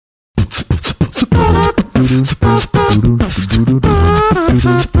everybody,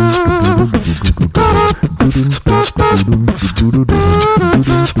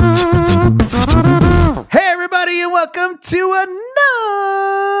 and welcome to another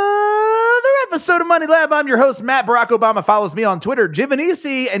episode of Money Lab. I'm your host, Matt. Barack Obama follows me on Twitter,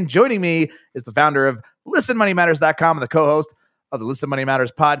 Giovanisi, and joining me is the founder of ListenMoneyMatters.com and the co-host of the Listen Money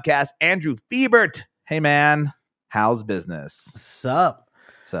Matters podcast, Andrew Fiebert. Hey, man, how's business? Sup?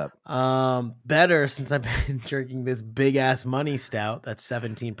 What's up? Better since I've been drinking this big ass money stout that's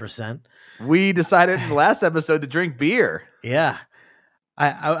 17%. We decided in the last episode to drink beer. Yeah.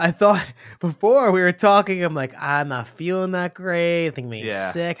 I thought before we were talking, I'm like, I'm not feeling that great. I think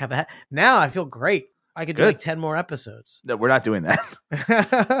I'm sick. Now I feel great. I could do like 10 more episodes. No, we're not doing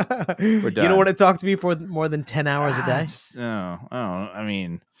that. We're done. You don't want to talk to me for more than 10 hours a day? No. I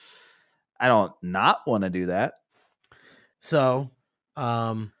mean, I don't not want to do that. So,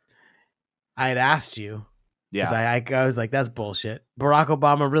 I had asked you. Yeah. I was like, that's bullshit. Barack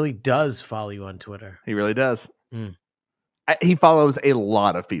Obama really does follow you on Twitter. He really does. Mm. He follows a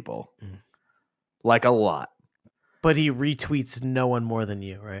lot of people. Like a lot. But he retweets no one more than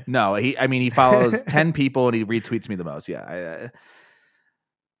you, right? No, he follows 10 people and he retweets me the most. Yeah.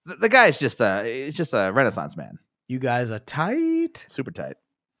 The guy's just a Renaissance man. You guys are tight. Super tight.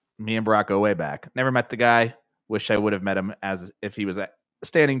 Me and Barack go way back. Never met the guy. Wish I would have met him as if he was a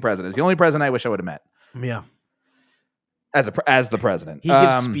standing president. It's the only president I wish I would have met. Yeah. As the president. He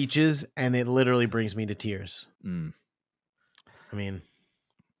gives speeches and it literally brings me to tears. I mean,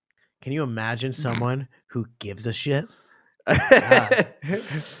 can you imagine someone who gives a shit? I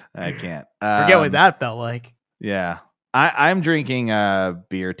can't. Forget what that felt like. Yeah. I'm drinking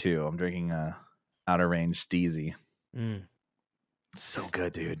beer too. I'm drinking Outer Range Steezy. So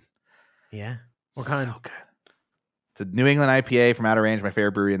good, dude. Yeah. What kind? So good. It's a New England IPA from Outer Range, my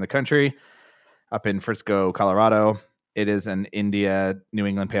favorite brewery in the country, up in Frisco, Colorado. It is an India New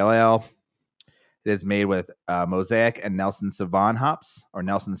England Pale Ale. It is made with Mosaic and Nelson Sauvin hops, or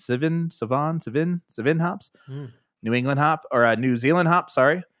Nelson Sauvin hops, New England hop, or New Zealand hop.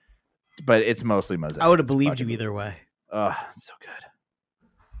 Sorry, but it's mostly Mosaic. I would have believed you either way. Oh, it's so good.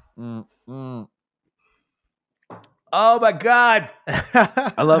 Oh my god,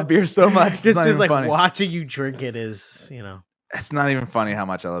 I love beer so much. just like funny. Watching you drink it is, it's not even funny how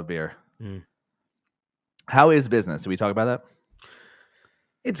much I love beer. How is business? Did we talk about that?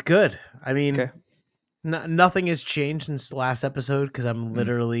 It's good. I mean, nothing has changed since the last episode because I'm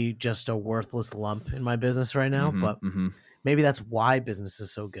literally just a worthless lump in my business right now. But maybe that's why business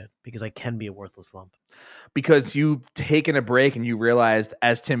is so good, because I can be a worthless lump. Because you've taken a break and you realized,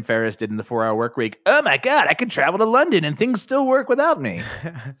 as Tim Ferriss did in the 4 Hour Work Week, oh my God, I could travel to London and things still work without me.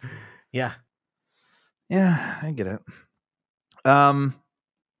 Yeah. Yeah, I get it.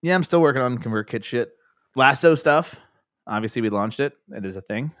 Yeah, I'm still working on ConvertKit shit. Lasso stuff. Obviously, we launched it. It is a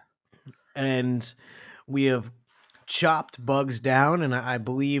thing. And we have chopped bugs down, and I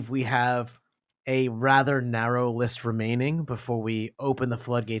believe we have a rather narrow list remaining before we open the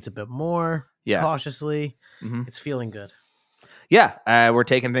floodgates a bit more cautiously. It's feeling good. Yeah, we're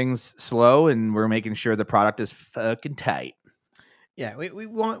taking things slow, and we're making sure the product is fucking tight. Yeah, we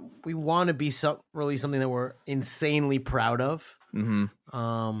want to be really something that we're insanely proud of.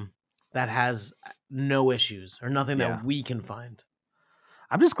 That has no issues or nothing that we can find.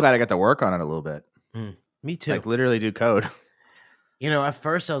 I'm just glad I got to work on it a little bit. Me too. Like literally do code. At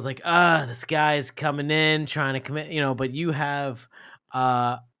first I was like, this guy's coming in trying to commit, but you have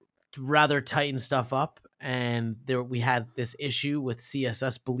rather tightened stuff up, and we had this issue with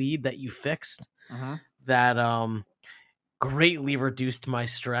CSS bleed that you fixed that greatly reduced my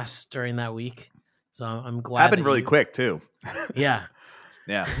stress during that week. So I'm glad. Happened really quick too. Yeah.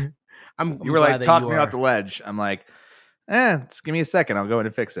 Yeah. You were like talking me off the ledge. I'm like, just give me a second. I'll go in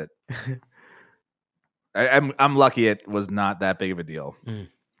and fix it. I'm lucky it was not that big of a deal.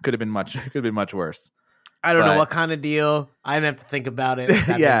 Could have been much worse. I don't know what kind of deal. I didn't have to think about it.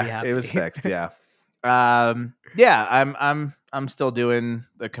 Yeah, it was fixed. Yeah. Yeah. I'm still doing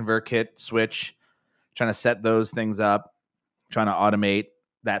the ConvertKit switch, trying to set those things up, trying to automate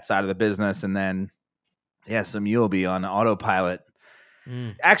that side of the business, and then so you'll be on autopilot.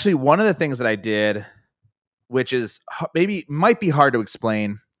 Actually, one of the things that I did, which is might be hard to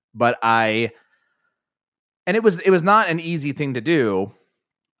explain, but it was not an easy thing to do.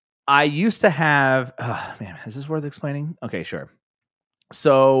 I used to have, is this worth explaining? Okay, sure.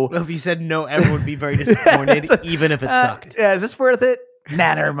 So if you said no, everyone would be very disappointed, even if it sucked. Is this worth it?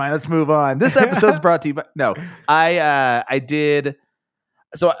 Nah, never mind. Let's move on. This episode's brought to you by I did.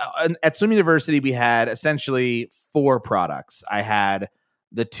 So at Swim University, we had essentially 4 products. I had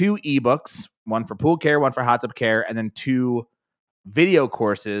the 2 ebooks, one for pool care, one for hot tub care, and then 2 video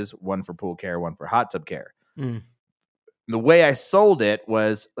courses, one for pool care, one for hot tub care. The way I sold it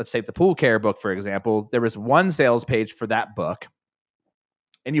was, let's take the pool care book, for example. There was one sales page for that book,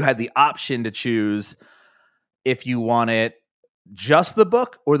 and you had the option to choose if you wanted just the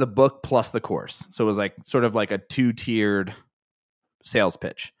book or the book plus the course. So it was like sort of like a 2-tiered sales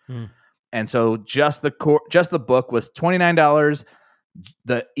pitch. And so just the book was $29.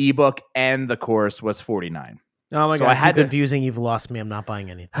 The ebook and the course was $49. Oh my so God, I had too confusing. You've lost me. I'm not buying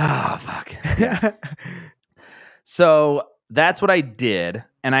anything. Oh, fuck. Yeah. So that's what I did.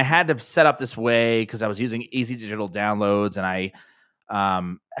 And I had to set up this way because I was using Easy Digital Downloads, and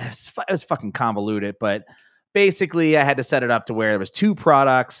it was fucking convoluted, but basically I had to set it up to where there was 2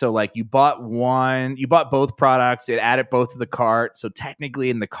 products. So like you bought both products, it added both to the cart. So technically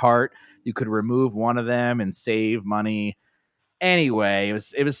in the cart, you could remove one of them and save money. Anyway,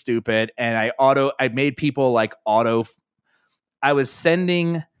 it was stupid. And I made people like I was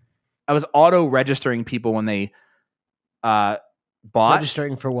auto registering people when they bought.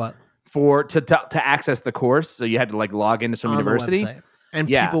 Registering for what? To access the course. So you had to like log into some university. And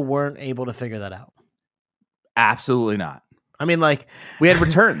people weren't able to figure that out. Absolutely not. I mean, like, we had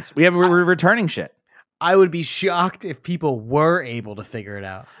returns. We were returning shit. I would be shocked if people were able to figure it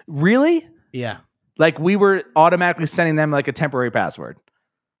out. Really? Yeah. Like we were automatically sending them like a temporary password.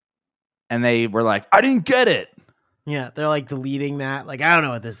 And they were like, I didn't get it. Yeah. They're like deleting that. Like, I don't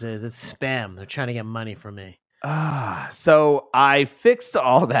know what this is. It's spam. They're trying to get money from me. So I fixed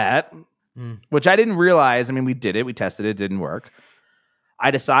all that, which I didn't realize. I mean, we did it. We tested it. It didn't work. I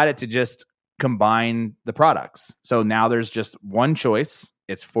decided to just combine the products. So now there's just one choice.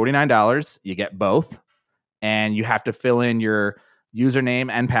 It's $49. You get both. And you have to fill in your username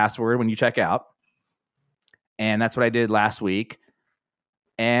and password when you check out. And that's what I did last week.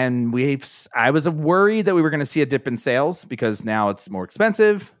 And I was worried that we were going to see a dip in sales because now it's more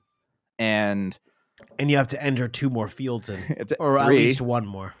expensive. And you have to enter 2 more fields in, or 3, at least 1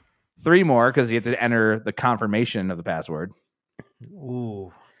 more. 3 more because you have to enter the confirmation of the password.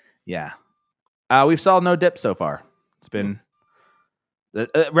 Ooh. Yeah. We've saw no dip so far. It's been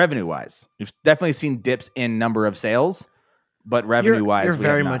revenue-wise. We've definitely seen dips in number of sales, but revenue-wise, you're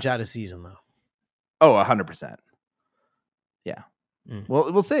very much out of season, though. Oh, 100%. Yeah.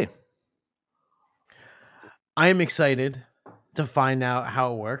 Well, we'll see. I am excited to find out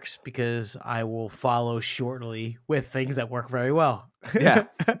how it works because I will follow shortly with things that work very well. Yeah.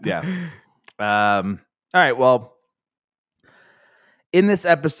 Yeah. All right. Well, in this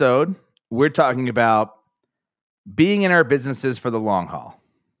episode, we're talking about being in our businesses for the long haul.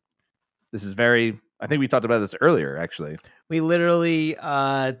 This is I think we talked about this earlier, actually. We literally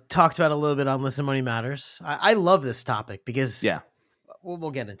talked about it a little bit on Listen Money Matters. I love this topic because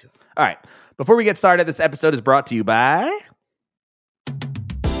we'll get into it. All right. Before we get started, this episode is brought to you by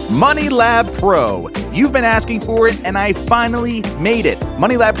MoneyLab Pro. You've been asking for it, and I finally made it.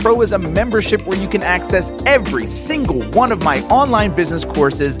 MoneyLab Pro is a membership where you can access every single one of my online business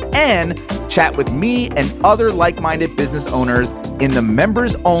courses and chat with me and other like-minded business owners in the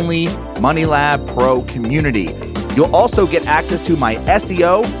members-only MoneyLab Pro community. You'll also get access to my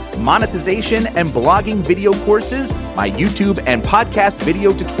SEO, monetization, and blogging video courses, my YouTube and podcast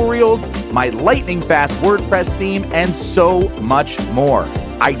video tutorials, my lightning-fast WordPress theme, and so much more.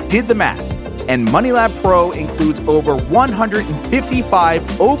 I did the math, and MoneyLab Pro includes over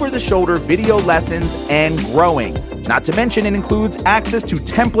 155 over-the-shoulder video lessons and growing. Not to mention, it includes access to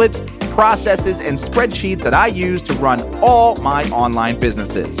templates, processes, and spreadsheets that I use to run all my online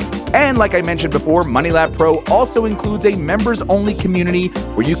businesses. And like I mentioned before, MoneyLab Pro also includes a members-only community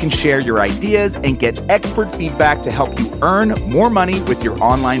where you can share your ideas and get expert feedback to help you earn more money with your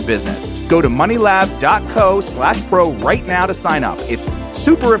online business. Go to moneylab.co/pro right now to sign up. It's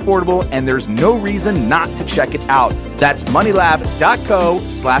super affordable, and there's no reason not to check it out. That's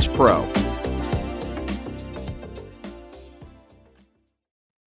moneylab.co/pro.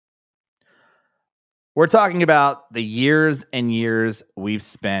 We're talking about the years and years we've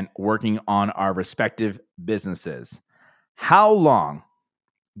spent working on our respective businesses. How long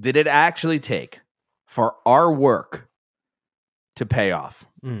did it actually take for our work to pay off?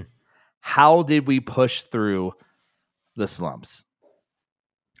 How did we push through the slumps?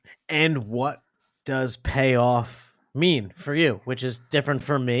 And what does pay off mean for you, which is different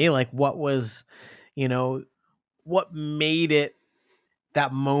for me? Like, what was, what made it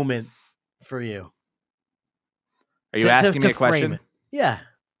that moment for you? Are you asking me a question? Yeah.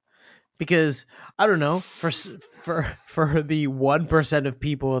 because I don't know, for the 1% of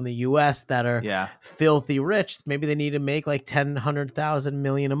people in the US that are Yeah. filthy rich, maybe they need to make like 10, 100,000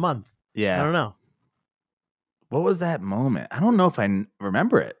 million a month. Yeah. I don't know. What was that moment? I don't know if I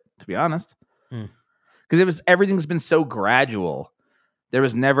remember it, to be honest. Hmm. Because everything's been so gradual. There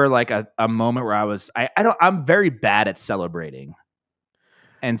was never like a moment where I'm very bad at celebrating.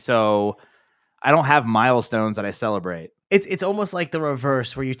 And so I don't have milestones that I celebrate. It's almost like the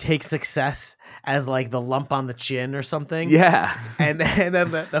reverse, where you take success as like the lump on the chin or something. Yeah. And then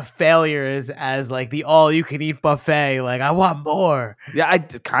the failure is as like the all you can eat buffet. Like, I want more. Yeah,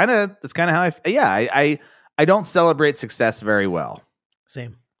 that's kind of how I don't celebrate success very well.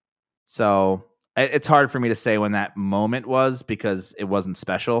 Same. So it's hard for me to say when that moment was, because it wasn't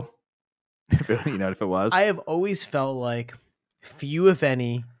special. If it was. I have always felt like few, if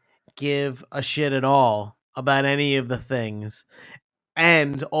any, give a shit at all about any of the things,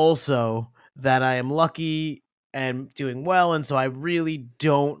 and also that I am lucky and doing well, and so I really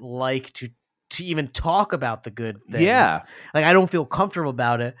don't like to even talk about the good things. Yeah. Like, I don't feel comfortable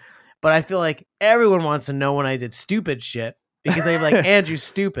about it, but I feel like everyone wants to know when I did stupid shit, because they're like, Andrew's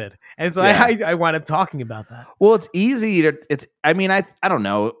stupid. And so Yeah. I wind up talking about that. Well, it's easy to, I don't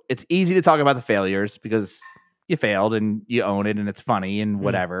know. It's easy to talk about the failures because you failed and you own it and it's funny and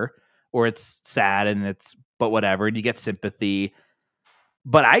whatever, or it's sad and but whatever, and you get sympathy.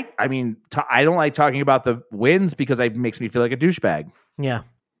 But I don't like talking about the wins because it makes me feel like a douchebag. Yeah.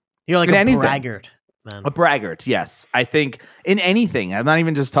 You're like a braggart, man. A braggart, yes. I think in anything, I'm not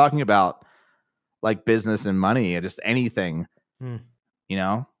even just talking about like business and money, just anything.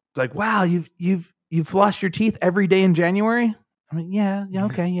 Like, wow, you've flossed your teeth every day in January. I mean, yeah,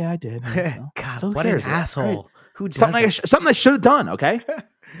 okay, yeah, I did. God, so what an asshole! Who does something I should have done? Okay,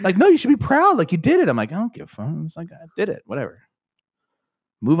 like, no, you should be proud. Like, you did it. I'm like, I don't give a fuck. It's like, I did it. Whatever.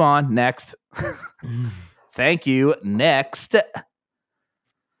 Move on. Next. Thank you. Next.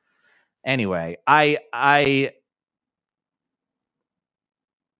 Anyway,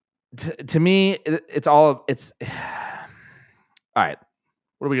 to me, it's all right.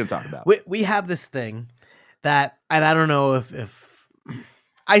 What are we going to talk about? We have this thing that, and I don't know if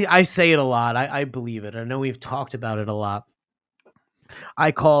I say it a lot. I believe it. I know we've talked about it a lot.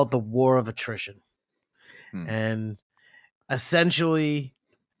 I call it the war of attrition. And essentially,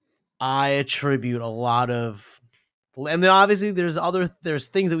 I attribute a lot of, and then obviously there's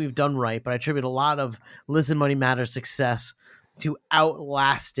things that we've done right, but I attribute a lot of Listen Money Matters success to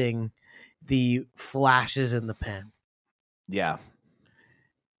outlasting the flashes in the pan. Yeah.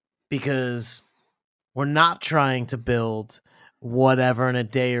 Because we're not trying to build whatever in a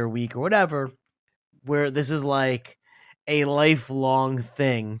day or week or whatever, where this is like a lifelong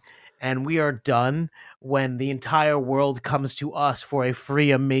thing, and we are done when the entire world comes to us for a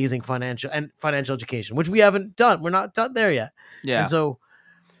free, amazing financial education, which we haven't done. We're not done there yet. Yeah. And so,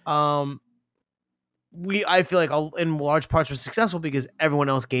 I feel like in large parts we're successful because everyone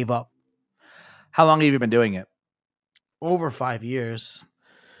else gave up. How long have you been doing it? Over 5 years.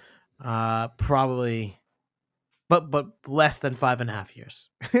 Probably, but less than 5.5 years.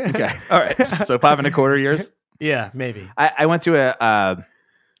 Okay. All right. So 5.25 years. Yeah, maybe. I went to a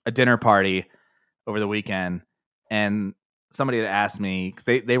dinner party over the weekend, and somebody had asked me,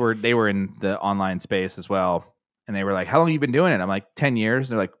 they were in the online space as well, and they were like, how long have you been doing it? I'm like, 10 years.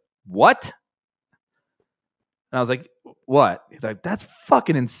 And they're like, what? And I was like, what? He's like, that's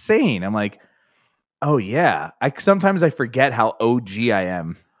fucking insane. I'm like, oh yeah. Sometimes I forget how OG I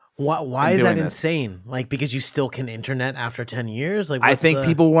am. Why is that insane? Like, because you still can internet after 10 years? Like, I think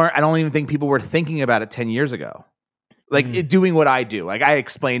people weren't. I don't even think people were thinking about it 10 years ago. Like, doing what I do. Like, I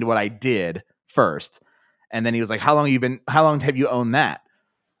explained what I did first, and then he was like, "How long have you owned that?"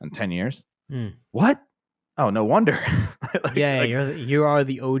 In 10 years. What? Oh, no wonder. You are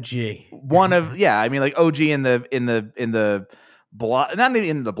the OG. One of I mean, like, OG in the blog, not even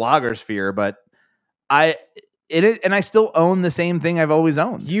in the blogger sphere, but and I still own the same thing I've always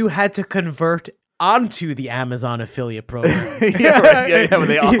owned. You had to convert onto the Amazon affiliate program. When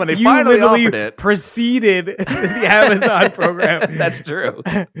they finally offered it, preceded the Amazon program. That's true.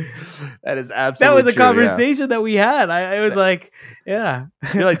 That is absolutely that was a true, conversation that we had. I was like, yeah.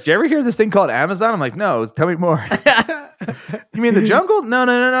 You're like, did you ever hear this thing called Amazon? I'm like, no. Tell me more. You mean the jungle?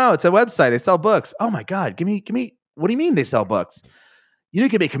 No. It's a website. They sell books. Oh my God. Give me. What do you mean they sell books? You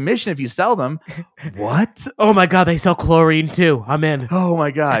can make a commission if you sell them. What? Oh my God, they sell chlorine too. I'm in. Oh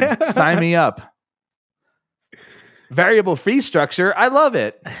my God. Sign me up. Variable fee structure. I love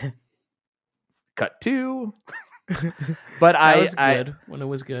it. Cut 2. But that was good when it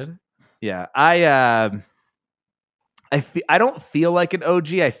was good. Yeah. I I don't feel like an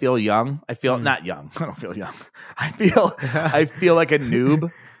OG. I feel young. I feel not young. I don't feel young. I feel like a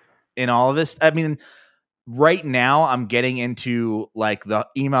noob in all of this. I mean, right now I'm getting into like the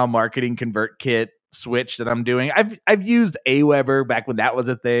email marketing ConvertKit switch that I'm doing. I've used Aweber back when that was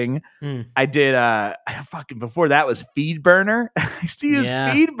a thing. I did fucking before that was FeedBurner. I used to use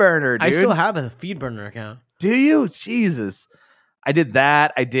FeedBurner, dude. I still have a FeedBurner account. Do you? Jesus. I did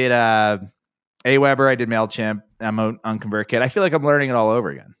that. I did Aweber. I did MailChimp. I'm on ConvertKit. I feel like I'm learning it all over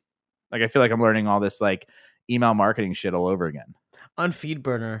again. Like I feel like I'm learning all this like email marketing shit all over again. On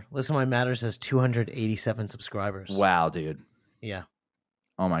FeedBurner, Listen Why Matters has 287 subscribers. Wow, dude. Yeah.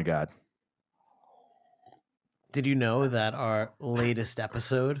 Oh my God. Did you know that our latest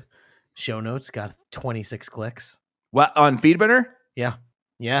episode show notes got 26 clicks? What, on FeedBurner? Yeah.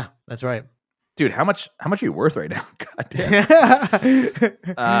 Yeah, that's right. Dude, how much are you worth right now? God damn.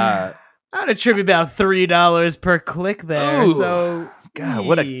 I'd attribute about $3 per click there. Ooh, so God,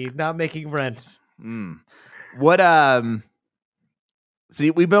 what not making rent. What see,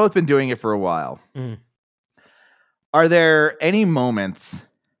 we've both been doing it for a while. Are there any moments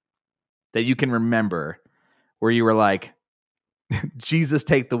that you can remember where you were like, Jesus,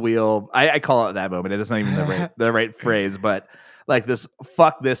 take the wheel? I call it that moment. It isn't even the right phrase, but like this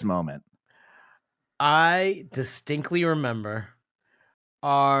fuck this moment. I distinctly remember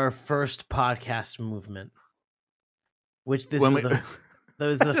our first podcast movement, which this was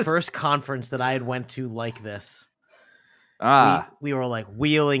the first conference that I had went to like this. We were like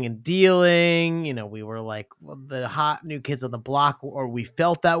wheeling and dealing, you know, we were like the hot new kids on the block, or we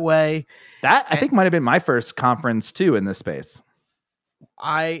felt that way. That I think might have been my first conference too in this space.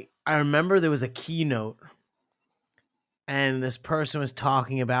 I remember there was a keynote and this person was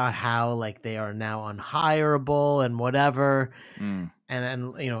talking about how like they are now unhireable and whatever. And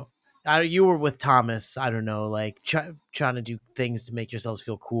then, you know, you were with Thomas. I don't know, like trying to do things to make yourselves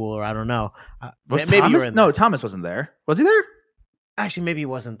feel cool, or I don't know. Was maybe Thomas? you were in No, there. Thomas wasn't there. Was he there? Actually, maybe he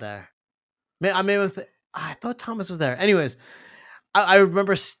wasn't there. I thought Thomas was there. Anyways, I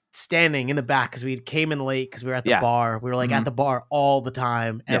remember standing in the back because we came in late because we were at the bar. We were like at the bar all the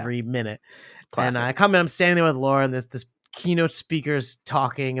time, every minute. Classic. And I come in, I'm standing there with Laura, and this keynote speaker's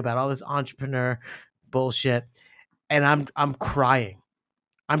talking about all this entrepreneur bullshit, and I'm crying.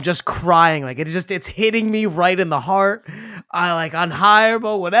 I'm just crying. Like it's hitting me right in the heart. I like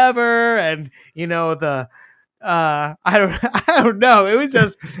unhireable, whatever, and you know I don't know. It was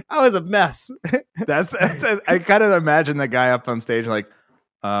just I was a mess. That's I kind of imagine the guy up on stage like,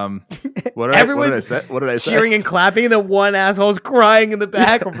 what did I say? What did I say? Cheering and clapping, and the one asshole's crying in the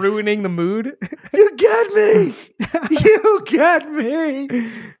back, ruining the mood. You get me. You get me.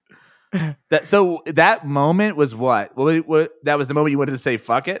 That moment was what? What? That was the moment you wanted to say,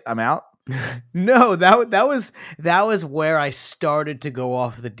 "Fuck it, I'm out." No, that was where I started to go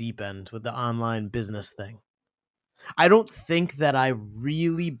off the deep end with the online business thing. I don't think that I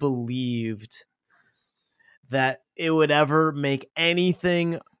really believed that it would ever make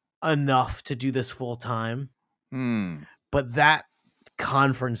anything enough to do this full time. But that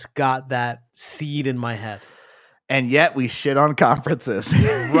conference got that seed in my head. And yet we shit on conferences,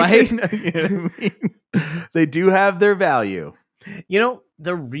 right? You know what I mean? They do have their value. You know,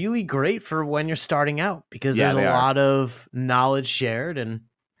 they're really great for when you're starting out because there's a lot of knowledge shared. And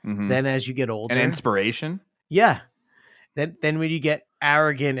then as you get older, and inspiration. Yeah. Then when you get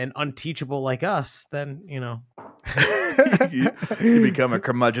arrogant and unteachable like us, then, you know, you become a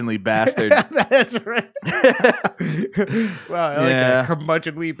curmudgeonly bastard. That's right. Wow, I like that.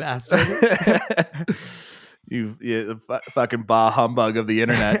 Curmudgeonly bastard. You fucking bah humbug of the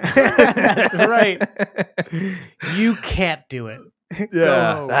internet. That's right. You can't do it.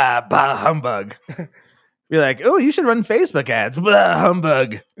 Yeah. Bah humbug. You're like, oh, you should run Facebook ads. Bah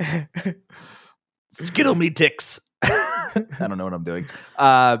humbug. Skittle me ticks. I don't know what I'm doing.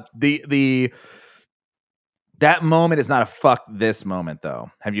 That moment is not a fuck this moment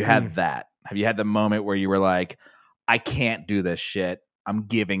though. Have you had that? Have you had the moment where you were like, I can't do this shit. I'm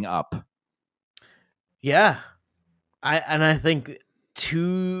giving up. Yeah. I think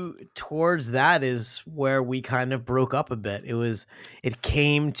towards that is where we kind of broke up a bit. It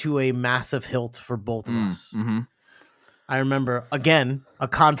came to a massive hilt for both of us. I remember, again, a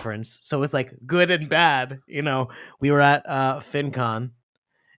conference. So it's like good and bad. You know, we were at FinCon,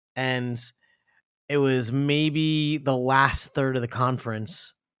 and it was maybe the last third of the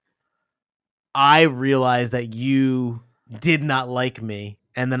conference. I realized that you did not like me,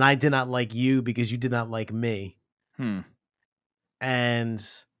 and then I did not like you because you did not like me. And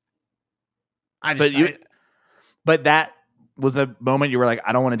but that was a moment you were like,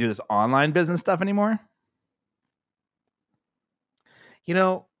 I don't want to do this online business stuff anymore. You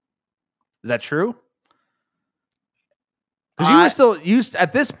know, Is that true? Because you were still used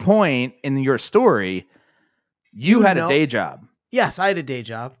at this point in your story. You had a day job. Yes, I had a day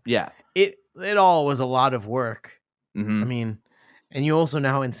job. Yeah. It all was a lot of work. Mm-hmm. I mean, and you also know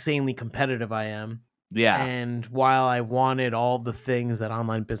how insanely competitive I am. Yeah. And while I wanted all the things that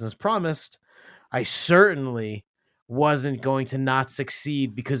online business promised, I certainly wasn't going to not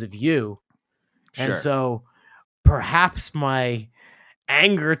succeed because of you. Sure. And so perhaps my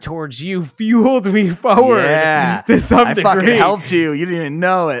anger towards you fueled me forward to some degree. I fucking helped you. You didn't even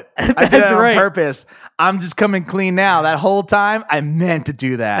know it. I did it on purpose. I'm just coming clean now. That whole time, I meant to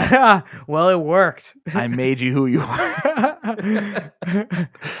do that. Well, it worked. I made you who you are.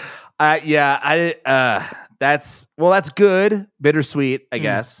 That's good. Bittersweet, I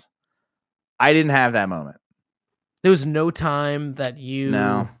guess. I didn't have that moment. There was no time that you...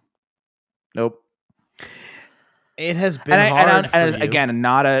 No. Nope. It has been hard for you. Again,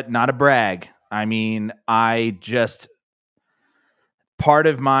 not a brag. I mean, part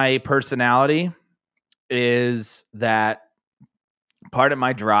of my personality is that part of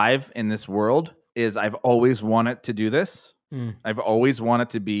my drive in this world is I've always wanted to do this. I've always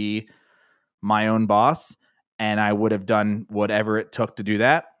wanted to be my own boss, and I would have done whatever it took to do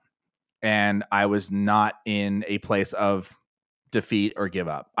that. And I was not in a place of defeat or give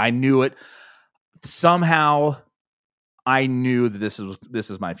up. I knew it. Somehow I knew that this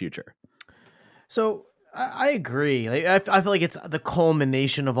is my future. So I agree. Like, I feel like it's the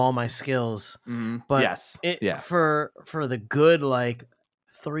culmination of all my skills. Mm-hmm. But yes, for the good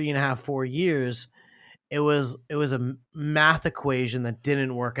 3.5, 4 years, it was a math equation that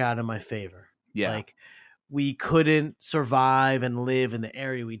didn't work out in my favor. Yeah, like we couldn't survive and live in the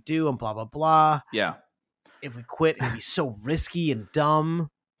area we do, and blah blah blah. Yeah, if we quit, it'd be so risky and dumb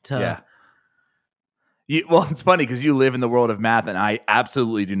to. Yeah. Well, it's funny because you live in the world of math and I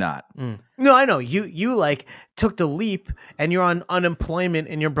absolutely do not. No, I know. You took the leap and you're on unemployment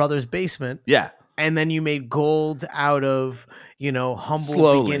in your brother's basement. Yeah. And then you made gold out of, humble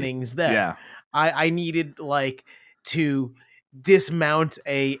Slowly. beginnings there. Yeah. I needed to dismount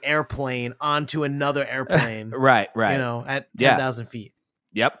a airplane onto another airplane. Right. At 10,000 feet.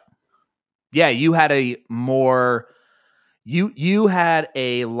 Yep. Yeah. You had a you had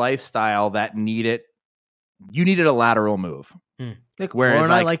a lifestyle that needed a lateral move. Whereas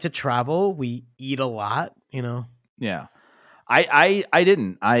I like to travel. We eat a lot, Yeah. I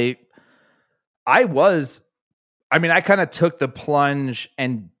didn't. I kind of took the plunge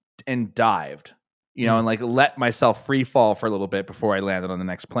and dived, and let myself free fall for a little bit before I landed on the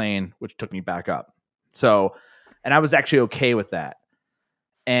next plane, which took me back up. So, and I was actually okay with that.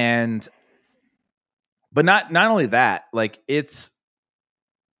 But not only that,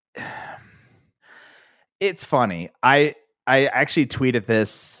 it's funny. I actually tweeted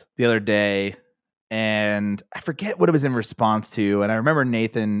this the other day and I forget what it was in response to. And I remember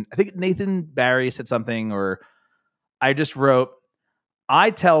Nathan Barry said something, or I just wrote,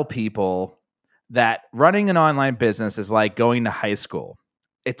 I tell people that running an online business is like going to high school.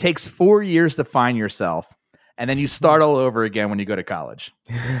 It takes 4 years to find yourself, and then you start all over again when you go to college.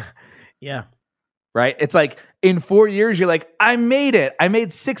 Yeah. Right? It's like in 4 years, you're like, I made it. I made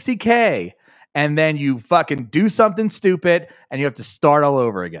 $60K. And then you fucking do something stupid and you have to start all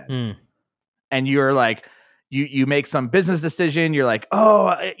over again. And you're like, you make some business decision. You're like,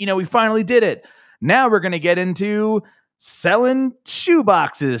 oh, we finally did it. Now we're going to get into selling shoe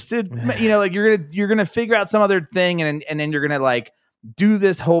boxes. You're going to figure out some other thing. And then you're going to do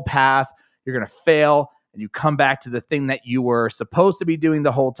this whole path. You're going to fail. And you come back to the thing that you were supposed to be doing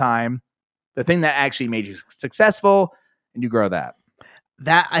the whole time, the thing that actually made you successful, and you grow that.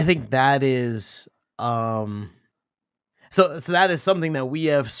 I think that is so that is something that we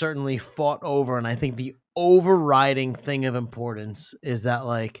have certainly fought over, and I think the overriding thing of importance is that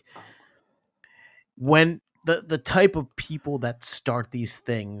when the type of people that start these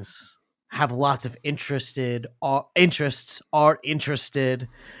things have lots of interests, are interested,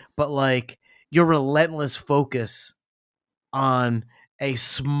 but your relentless focus on a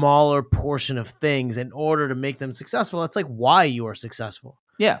smaller portion of things in order to make them successful. It's why you are successful.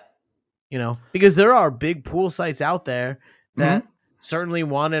 Yeah. Because there are big pool sites out there that certainly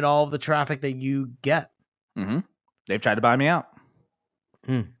wanted all of the traffic that you get. Mm-hmm. They've tried to buy me out.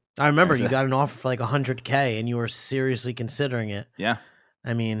 I remember you got an offer for $100K and you were seriously considering it. Yeah.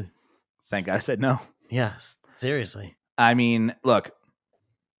 I mean, thank God I said no. Yes, seriously. I mean, look,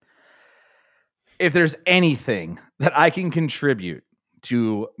 if there's anything that I can contribute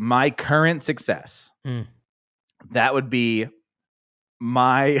to my current success, that would be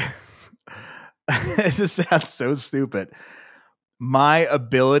my it just sounds so stupid. my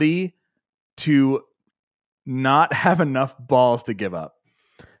ability to not have enough balls to give up.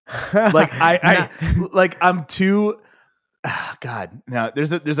 Like I'm too. God, now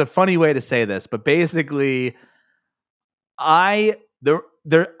there's a funny way to say this, but basically, I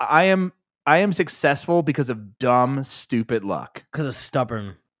am successful because of dumb, stupid luck. Because of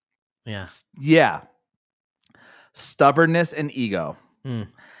stubborn. Yeah. Yeah. Stubbornness and ego. Mm.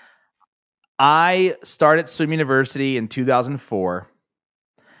 I started Swim University in 2004,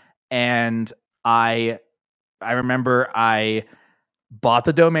 and I remember I bought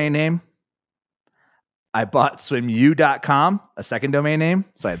the domain name. I bought swimu.com, a second domain name.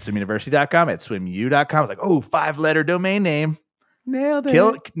 So I had swimuniversity.com, I had swimu.com. I was like, oh, 5-letter domain name. Nailed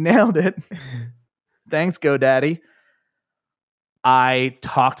it. Nailed it. Thanks, GoDaddy. I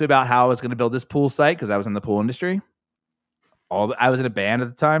talked about how I was going to build this pool site because I was in the pool industry. I was in a band at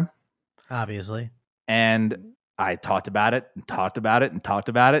the time. Obviously. And I talked about it and talked about it and talked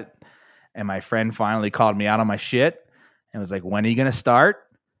about it. And my friend finally called me out on my shit and was like, when are you going to start?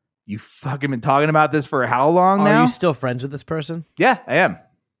 You fucking been talking about this for how long now? Are you still friends with this person? Yeah, I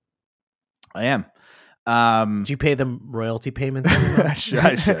am. Did you pay them royalty payments? I should.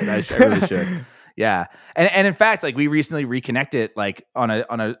 I really should. Yeah. And in fact, like we recently reconnected like on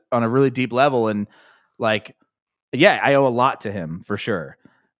a really deep level. And like, yeah, I owe a lot to him for sure.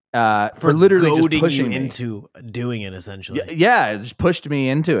 For literally just pushing me into doing it essentially. Yeah, it just pushed me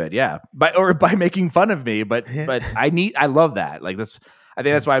into it. Yeah. By making fun of me. But I love that. Like I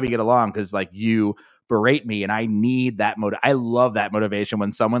think that's why we get along, because like you berate me and I need that I love that motivation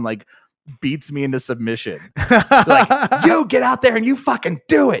when someone like beats me into submission. Like, you get out there and you fucking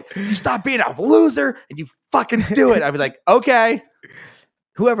do it. You stop being a loser and you fucking do it. I'd be like, okay.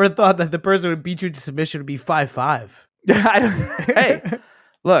 Whoever thought that the person who would beat you into submission would be 5'5"? Hey,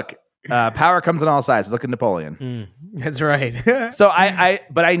 look, power comes on all sides. Look at Napoleon. That's right. So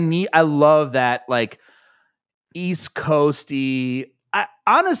I love that like East Coasty.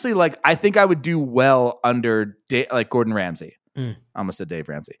 Honestly, like I think I would do well under like Gordon Ramsay. I almost said Dave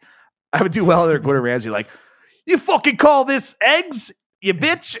Ramsey. I would do well under Gordon Ramsay. Like, you fucking call this eggs, you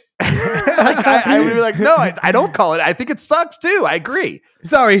bitch? Like I would be like, no, I don't call it. I think it sucks too. I agree.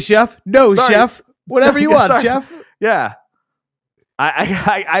 Sorry, chef. No, sorry. Chef. Whatever you want, sorry. Chef. Yeah.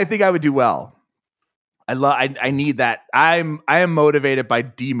 I think I would do well. I need that. I am motivated by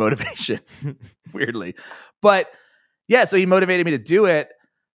demotivation, weirdly, but. Yeah, so he motivated me to do it,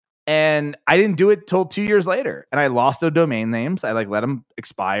 and I didn't do it till 2 years later, and I lost the domain names. I like let them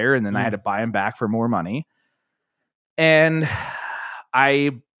expire, and then I had to buy them back for more money. And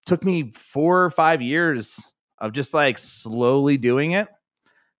took me 4 or 5 years of just like slowly doing it,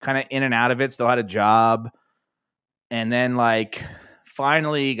 kind of in and out of it. Still had a job, and then like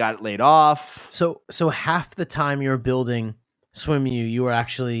finally got laid off. So half the time you were building SwimU, you were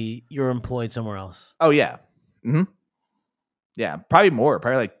employed somewhere else. Oh yeah. Mm-hmm. Yeah, probably more.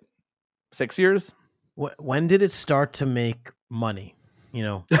 Probably like 6 years. When did it start to make money? You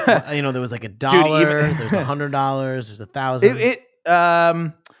know, there was like $1, there's $100, there's 1,000.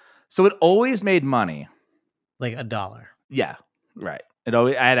 So it always made money. Like $1. Yeah, right. I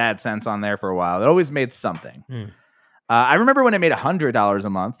had AdSense on there for a while. It always made something. I remember when it made $100 a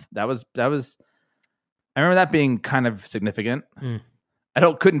month. That was. I remember that being kind of significant.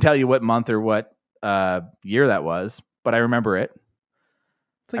 I couldn't tell you what month or what year that was, but I remember it.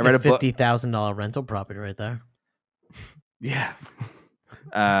 It's like a $50,000 rental property right there. Yeah.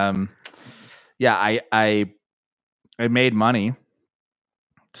 Yeah, I made money,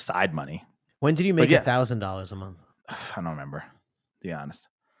 side money. When did you make $1,000 a month? I don't remember, to be honest.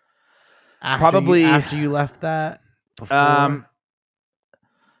 Probably after you left that. Before?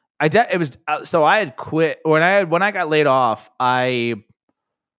 It was so I had quit when I got laid off. I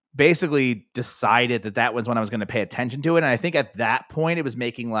basically decided that was when I was going to pay attention to it, and I think at that point it was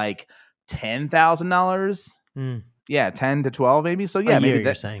making like $10,000. Yeah, 10 to 12 maybe. So yeah, maybe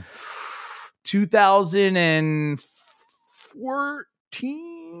you're saying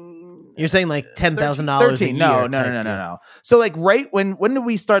 2014. You're saying like $10,000 a year. No. So like right when did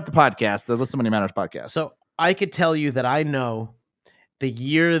we start the podcast, the Listen Money Matters podcast? So I could tell you that I know the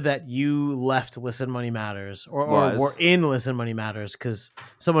year that you left Listen Money Matters or were in Listen Money Matters, because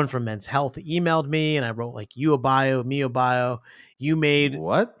someone from Men's Health emailed me and I wrote like you a bio, me a bio. You made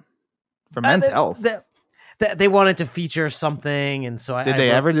what for Men's Health? They wanted to feature something, and so did they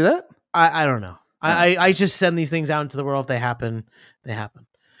ever do that? I don't know. I just send these things out into the world. If they happen, they happen.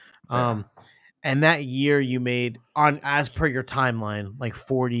 Yeah. And that year you made, as per your timeline, like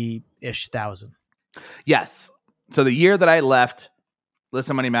 40,000-ish. Yes. So the year that I left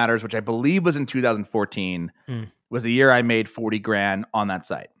Listen Money Matters, which I believe was in 2014, Mm. was the year I made 40 grand on that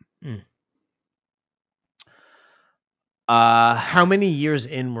site. Mm. Uh, How many years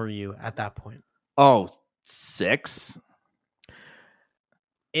in were you at that point? 6.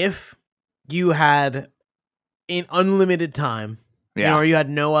 If you had in unlimited time, Yeah. or you had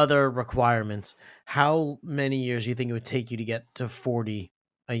no other requirements, how many years do you think it would take you to get to 40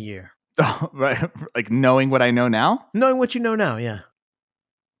 a year? Right. Like knowing what I know now? Knowing what you know now, yeah.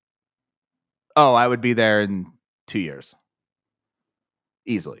 Oh, I would be there in 2 years.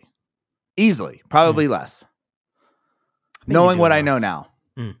 Easily. Probably less. Knowing what I know now.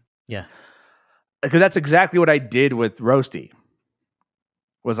 Yeah. Because that's exactly what I did with Roasty.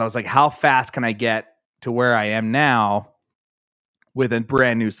 I was like, how fast can I get to where I am now with a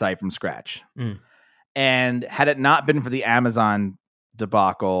brand new site from scratch? And had it not been for the Amazon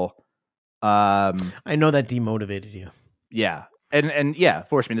debacle, I know that demotivated you. Yeah. And yeah,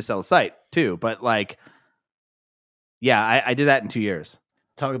 forced me to sell the site too. But like, yeah, I did that in 2 years.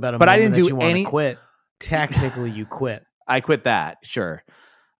 Talk about a but I moment didn't that do you want any to quit. Technically, you quit. I quit that, sure.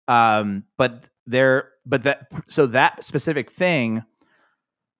 But that specific thing,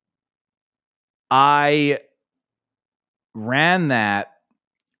 I ran that,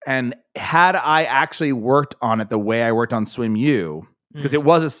 and had I actually worked on it the way I worked on Swim U, because it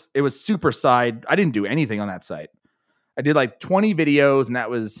was super side. I didn't do anything on that site. I did like 20 videos, and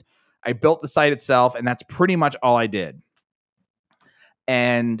I built the site itself, and that's pretty much all I did.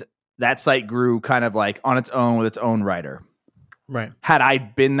 And that site grew kind of like on its own with its own writer. Right. Had I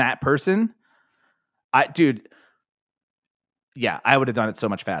been that person, I would have done it so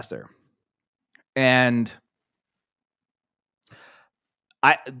much faster. And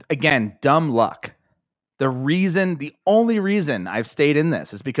again, dumb luck. The only reason I've stayed in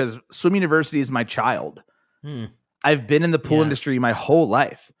this is because Swim University is my child. I've been in the pool industry my whole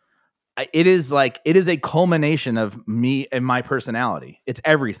life. It is a culmination of me and my personality. It's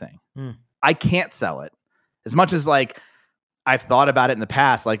everything. I can't sell it. As much as like I've thought about it in the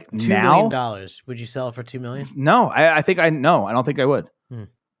past, like $2 now, million. Would you sell it for $2 million? No, I don't think I would.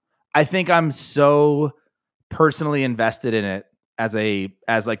 I think I'm so personally invested in it it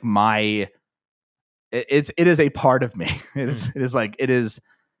is a part of me.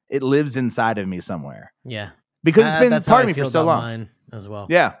 It lives inside of me somewhere. Yeah. Because it's been part of me for so long. Mine as well.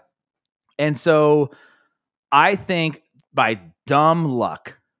 Yeah. And so I think by dumb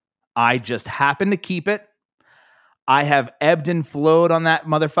luck, I just happened to keep it. I have ebbed and flowed on that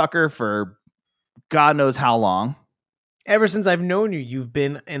motherfucker for God knows how long. Ever since I've known you, you've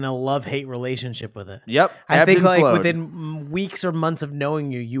been in a love-hate relationship with it. Yep. I think like within weeks or months of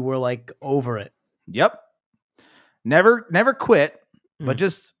knowing you, you were like over it. Yep. Never quit, but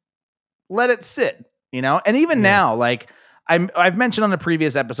just let it sit, And even now, like I've mentioned on a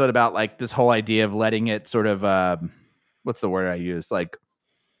previous episode about like this whole idea of letting it sort of what's the word I used? Like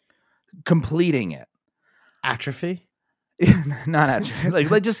completing it. Atrophy? Not atrophy.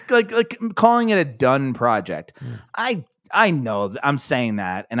 like just like calling it a done project. I know I'm saying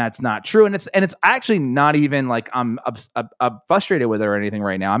that, and that's not true. And it's actually not even like I'm frustrated with it or anything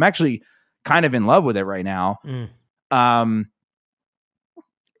right now. I'm actually kind of in love with it right now.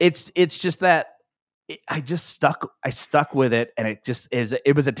 It's just that I stuck with it, and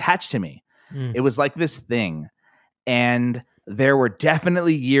it was attached to me. It was like this thing. And there were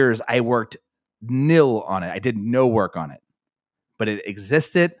definitely years I worked nil on it. I did no work on it, but it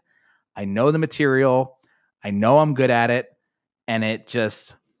existed. I know the material. I know I'm good at it. And it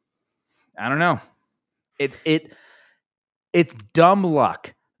just, I don't know. It's dumb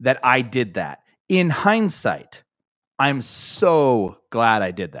luck that I did that. In hindsight, I'm so glad I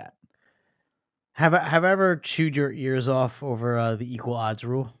did that. Have I ever chewed your ears off over the equal odds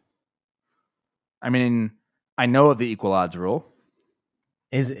rule? I mean, I know of the equal odds rule.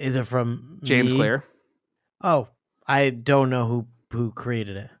 Is it from James Clear? Oh, I don't know who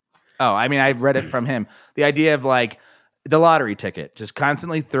created it. Oh, I mean, I've read it from him. The idea of like the lottery ticket, just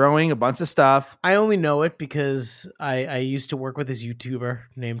constantly throwing a bunch of stuff. I only know it because I used to work with this YouTuber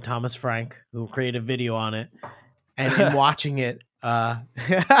named Thomas Frank who created a video on it. And in watching it,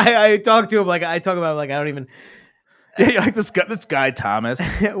 I talk to him like I talk about him like I don't even. Yeah, like this guy Thomas.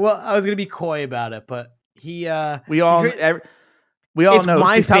 Well, I was gonna be coy about it, but we all know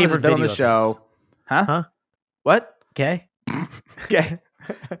my Thomas favorite video on the show. Huh? What? Okay. Okay.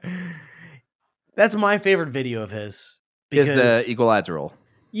 That's my favorite video of his. Is the equal odds rule?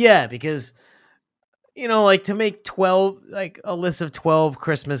 Yeah, because like to make 12, like a list of 12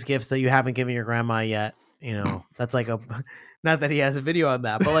 Christmas gifts that you haven't given your grandma yet. That's like not that he has a video on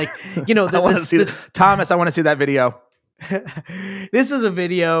that, but like Thomas, I want to see that video. This was a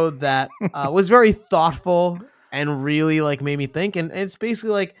video that was very thoughtful and really like made me think. And it's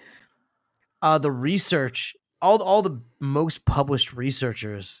basically like the research, all the most published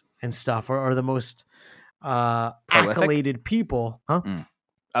researchers and stuff are the most accoladed people. Huh?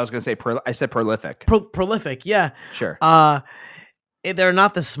 I was going to say, I said prolific. Prolific. Yeah. Sure. They're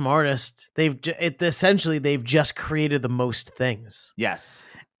not the smartest. Essentially they've just created the most things.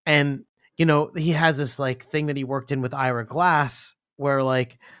 Yes. And you know, he has this like thing that he worked in with Ira Glass where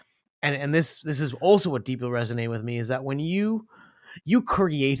like, and this is also what deeply resonated with me, is that when you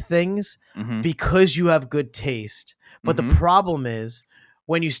create things because you have good taste, but the problem is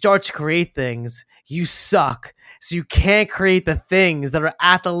when you start to create things, you suck. So you can't create the things that are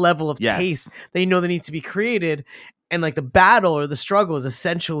at the level of taste that you know they need to be created. And like the battle or the struggle is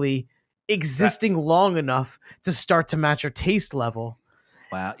essentially existing long enough to start to match your taste level.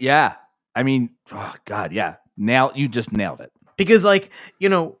 Wow. Yeah. I mean, oh God, yeah. You just nailed it. Because like, you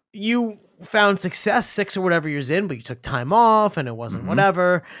know, you found success 6 or whatever years in, but you took time off and it wasn't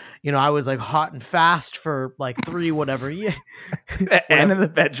whatever. You know, I was like hot and fast for like 3 whatever years. And in the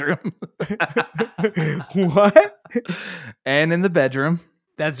bedroom. What? And in the bedroom.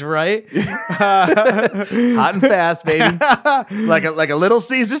 That's right. Hot and fast, baby. like a Little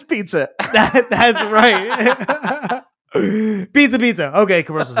Caesars pizza. That's right. Pizza. Okay,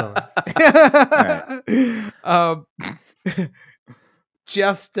 commercial's over.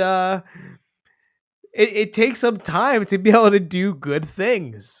 Just it takes some time to be able to do good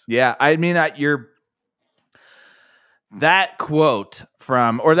things. Yeah, I mean, that quote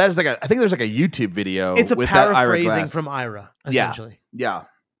from, or that is I think there's like a YouTube video. It's a with paraphrasing from Ira, essentially. Yeah.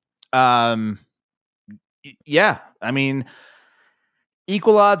 Yeah. I mean,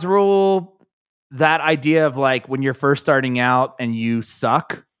 equal odds rule. That idea of like when you're first starting out and you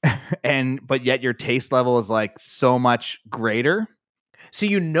suck, but yet your taste level is like so much greater. So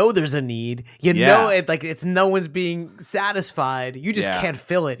you know there's a need. You know it, like it's no one's being satisfied. You just can't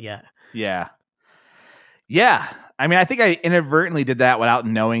fill it yet. Yeah. Yeah. I mean, I think I inadvertently did that without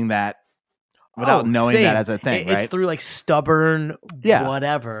knowing that. That as a thing, right? It's through like stubborn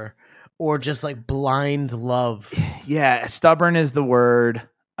whatever, or just like blind love. Yeah, stubborn is the word.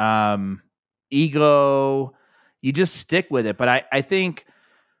 Ego, you just stick with it. But I think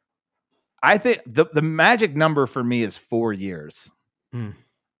the magic number for me is 4 years.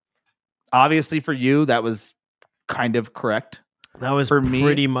 Obviously for you, that was kind of correct. That was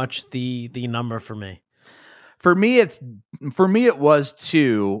pretty much the number for me. For me, it was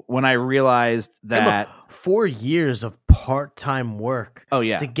 2 when I realized that 4 years of part-time work. Oh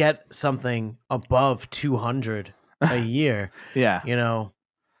yeah, to get something above 200 a year. Yeah, you know.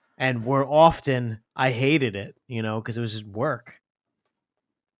 And I hated it, you know, because it was just work.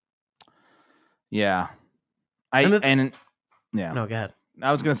 Yeah. No, go ahead.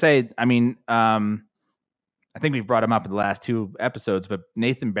 I was going to say, I mean, I think we've brought him up in the last 2 episodes, but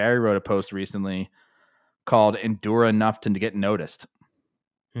Nathan Barry wrote a post recently called Endure Enough to Get Noticed.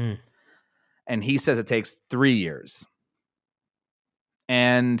 And he says it takes 3 years.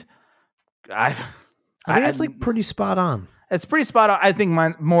 And I think that's like pretty spot on. It's pretty spot on. I think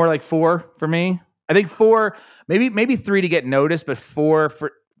mine more like 4 for me. I think 4, maybe 3 to get noticed, but 4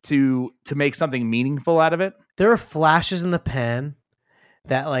 to make something meaningful out of it. There are flashes in the pan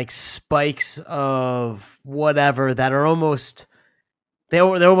that like spikes of whatever that are almost they're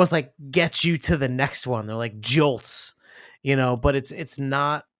almost like get you to the next one. They're like jolts, you know, but it's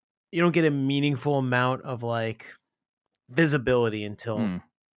not, you don't get a meaningful amount of like visibility until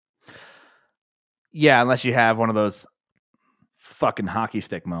yeah, unless you have one of those fucking hockey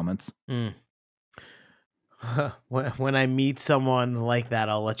stick moments. When I meet someone like that,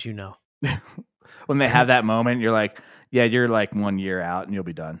 I'll let you know. When they have that moment, you're like, yeah, you're like 1 year out and you'll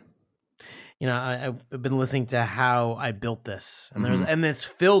be done. You know, I've been listening to How I Built This, and and it's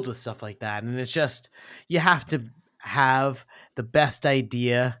filled with stuff like that. And it's just, you have to have the best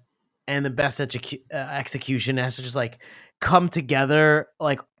idea and the best execution. It has to just like come together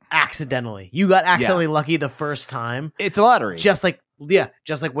like accidentally. You got accidentally lucky the first time. It's a lottery. Just like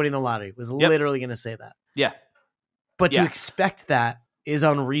winning the lottery. Was literally going to say that. Yeah. But to expect that is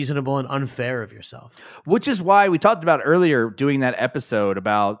unreasonable and unfair of yourself. Which is why we talked about earlier doing that episode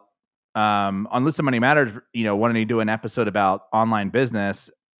about on Listen Money Matters, you know, wanting to do an episode about online business.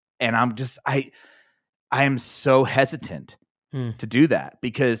 And I am so hesitant to do that,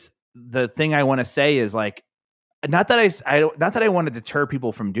 because the thing I want to say is like, not that I want to deter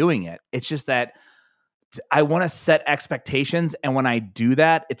people from doing it. It's just that I want to set expectations. And when I do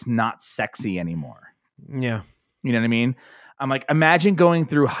that, it's not sexy anymore. Yeah. You know what I mean? I'm like, imagine going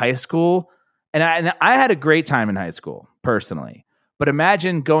through high school And I had a great time in high school personally, but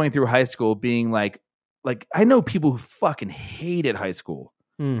imagine going through high school being like I know people who fucking hated high school.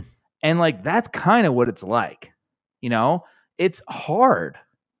 Mm. And like, that's kind of what it's like, you know, it's hard.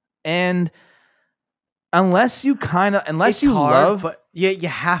 And unless you It's you hard, love, but yeah, you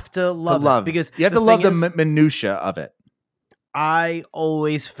have to love it because you have to love the minutia of it. I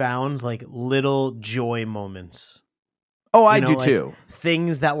always found like little joy moments. Oh, I do too.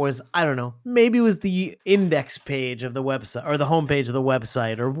 Things that was, I don't know, maybe it was the index page of the website or the homepage of the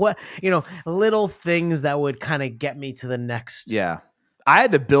website or what, little things that would kind of get me to the next. Yeah. I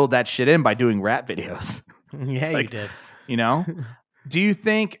had to build that shit in by doing rap videos. Yeah, like, you did. You know, do you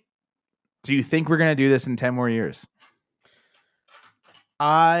think we're going to do this in 10 more years?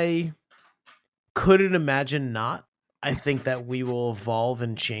 I couldn't imagine not. I think that we will evolve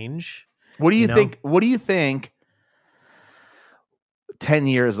and change. What do you think? What do you think 10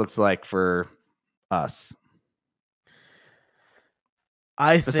 years looks like for us?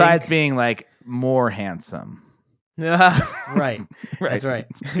 Besides being like more handsome. Right. That's right.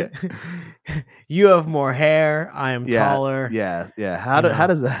 You have more hair. I am taller. Yeah. How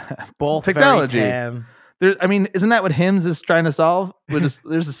does that? Both technology. Very tan. Isn't that what Hims is trying to solve? There's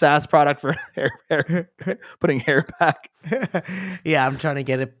a SaaS product for hair putting hair back. Yeah, I'm trying to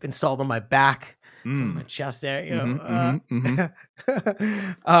get it installed on my back, on my chest area.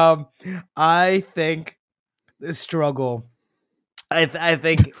 I think the struggle. I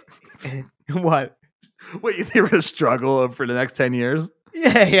think what? What, you think we're gonna struggle for the next 10 years?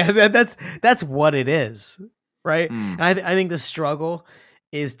 Yeah. That's what it is, right? And I think the struggle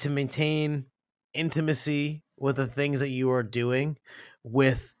is to maintain intimacy with the things that you are doing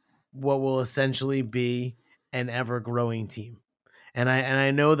with what will essentially be an ever-growing team. And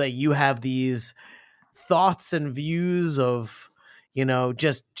I know that you have these thoughts and views of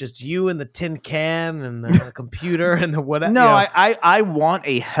just you and the tin can and the computer and the whatever. No, I want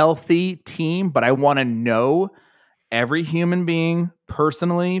a healthy team, but I want to know every human being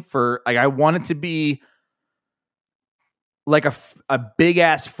personally. I want it to be like a big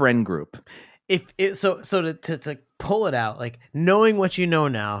ass friend group. To pull it out, like knowing what you know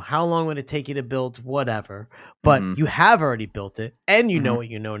now, how long would it take you to build whatever? But you have already built it, and you know what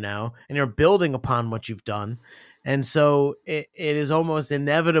you know now, and you're building upon what you've done. And so it is almost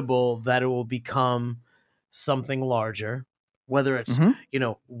inevitable that it will become something larger, whether it's,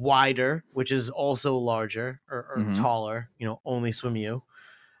 wider, which is also larger or taller, only swim you.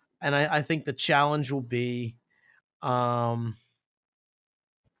 And I think the challenge will be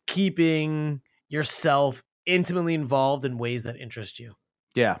keeping yourself intimately involved in ways that interest you.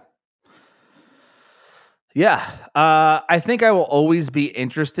 Yeah. Yeah. I think I will always be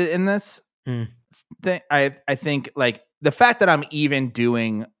interested in this thing. I think like the fact that I'm even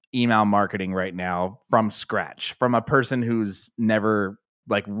doing email marketing right now from scratch, from a person who's never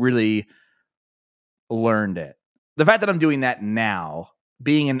like really learned it. The fact that I'm doing that now,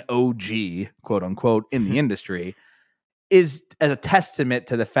 being an OG, quote unquote, in the industry is as a testament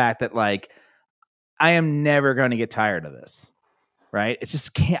to the fact that like I am never going to get tired of this, right? It's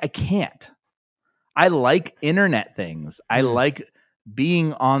just I can't. I like internet things. I like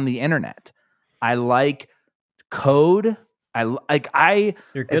being on the internet. I like code. You're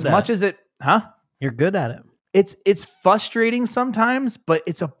good as much as it, huh? You're good at it. It's frustrating sometimes, but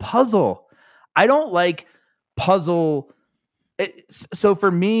it's a puzzle. I don't like puzzle. So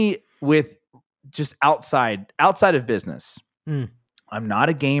for me, with just outside of business, I'm not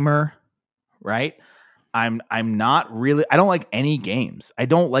a gamer, right? I'm not really. I don't like any games. I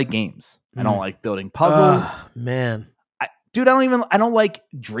don't like games. I don't like building puzzles. Man, I don't like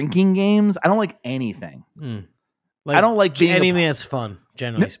drinking games. I don't like anything. Like, I don't like being anything that's fun,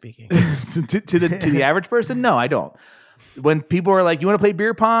 generally speaking. to the average person, no, I don't. When people are like, "You want to play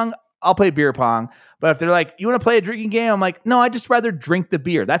beer pong?" I'll play beer pong. But if they're like, "You want to play a drinking game?" I'm like, "No, I just rather drink the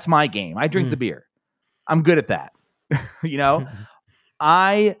beer. That's my game. I drink the beer. I'm good at that."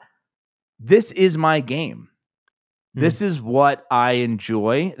 This is my game. This is what I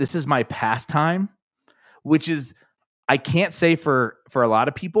enjoy. This is my pastime, which is, I can't say for a lot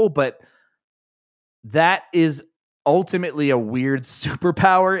of people, but that is ultimately a weird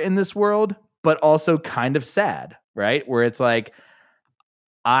superpower in this world, but also kind of sad, right? Where it's like,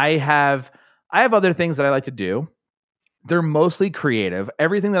 I have other things that I like to do. They're mostly creative.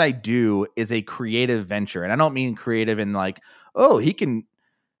 Everything that I do is a creative venture. And I don't mean creative in like, oh, he can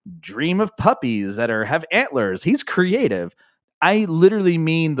dream of puppies that have antlers. He's creative. I literally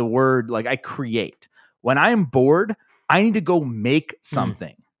mean the word, like, I create. When I'm bored, I need to go make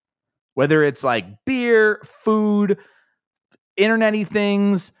something. Whether it's like beer, food, internet-y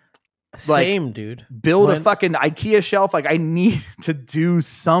things, Same, dude. Build a fucking IKEA shelf. Like I need to do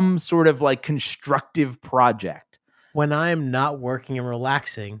some sort of like constructive project. When I'm not working and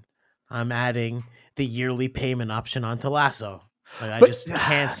relaxing, I'm adding the yearly payment option onto Lasso. Like I just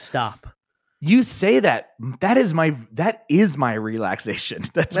can't stop. You say that is my relaxation.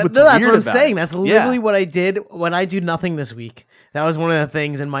 That's what I'm saying. That's literally what I did when I do nothing this week. That was one of the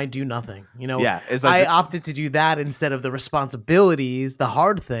things in my do nothing. You know, it's like I opted to do that instead of the responsibilities, the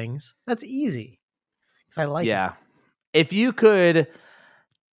hard things. That's easy because I like it. If you could,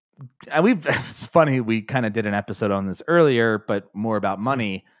 it's funny. We kind of did an episode on this earlier, but more about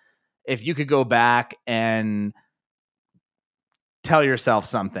money. If you could go back and tell yourself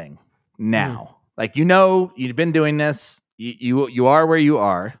something now, like you've been doing this, you are where you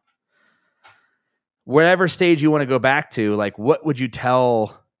are, whatever stage you want to go back to, like what would you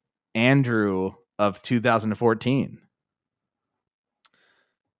tell Andrew of 2014?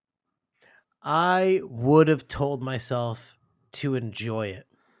 I would have told myself to enjoy it.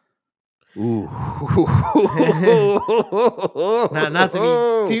 Ooh. not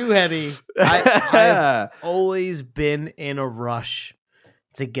to be too heady. I've always been in a rush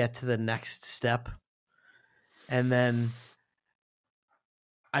to get to the next step. And then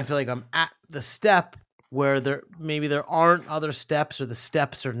I feel like I'm at the step where there aren't other steps, or the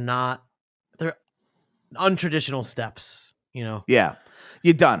steps are not, they're untraditional steps, you know? Yeah.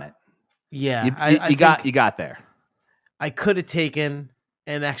 You done it. Yeah. You got there. I could have taken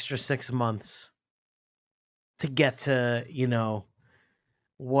an extra 6 months to get to,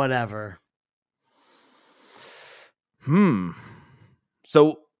 whatever.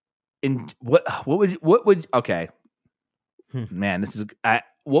 So what would okay. Man, this is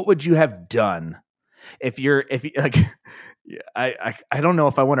what would you have done if you like I don't know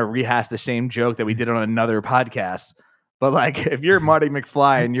if I want to rehash the same joke that we did on another podcast, but like if you're Marty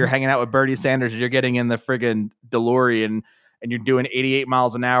McFly and you're hanging out with Bernie Sanders and you're getting in the friggin' DeLorean and you're doing 88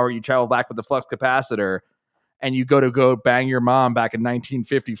 miles an hour, you travel back with the flux capacitor and you go bang your mom back in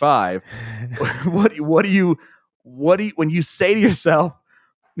 1955. What do you when you say to yourself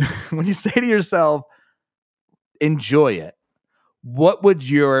enjoy it, what would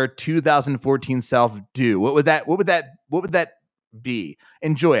your 2014 self do? What would that be?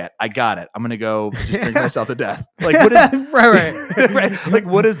 Enjoy it. I got it. I'm gonna go just drink myself to death. Like what is right? Like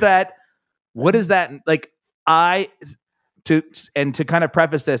what is that? What is that? Like to kind of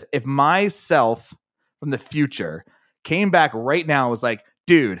preface this, if myself from the future came back right now and was like,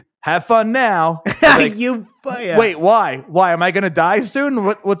 dude, have fun now. Like, wait, why? Why am I gonna die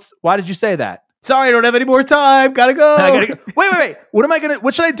soon? Why did you say that? Sorry, I don't have any more time. Gotta go. Wait.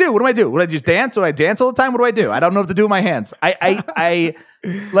 What should I do? What do I do? Would I just dance? Would I dance all the time? What do I do? I don't know what to do with my hands. I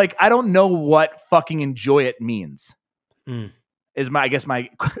don't know what fucking enjoy it means. Is my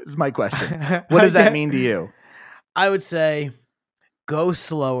question. What does that mean to you? I would say go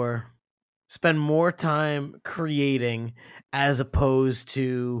slower, spend more time creating as opposed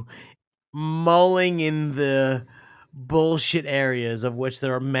to mulling in the bullshit areas, of which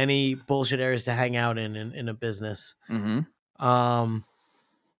there are many bullshit areas to hang out in a business.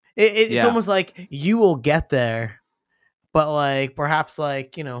 It's almost like you will get there, but like perhaps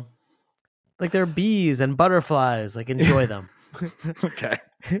like like there are bees and butterflies, like enjoy them. Okay.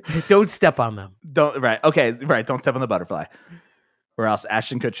 Don't step on them. Don't step on the butterfly, or else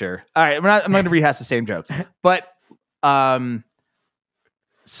Ashton Kutcher. All right, I'm not going to rehash the same jokes, but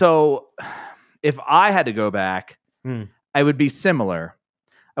so if I had to go back, I would be similar.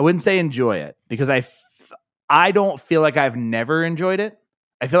 I wouldn't say enjoy it, because I don't feel like I've never enjoyed it.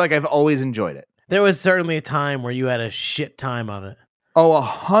 I feel like I've always enjoyed it. There was certainly a time where you had a shit time of it. Oh,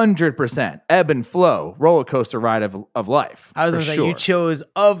 100%. Ebb and flow, roller coaster ride of life. I was going to say, you chose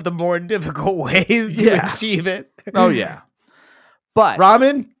of the more difficult ways to achieve it. Oh, yeah. But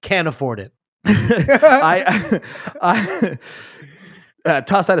ramen, can't afford it. I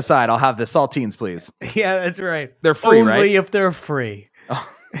toss that aside. I'll have the saltines, please. Yeah, that's right. They're free, right? Only if they're free.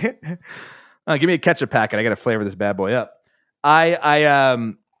 Oh. Give me a ketchup packet. I got to flavor this bad boy up.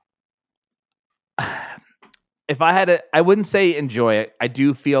 If I had to, I wouldn't say enjoy it. I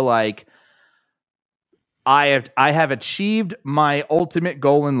do feel like I have achieved my ultimate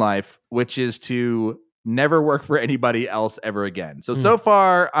goal in life, which is to never work for anybody else ever again. So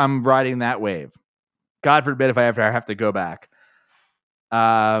far, I'm riding that wave. God forbid if I ever have to go back.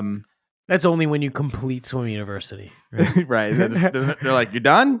 That's only when you complete swim university. Right? Right. They're like, you're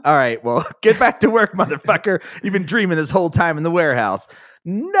done? All right, well, get back to work, motherfucker. You've been dreaming this whole time in the warehouse.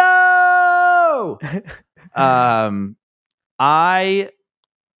 No! I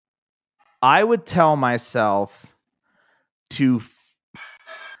would tell myself to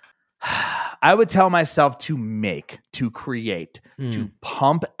I would tell myself to make, to create, to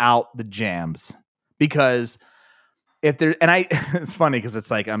pump out the jams, because if there, and I, it's funny because it's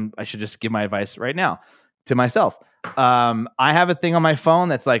like I should just give my advice right now to myself. I have a thing on my phone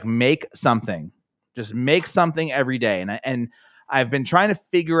that's like make something, just make something every day, and I've been trying to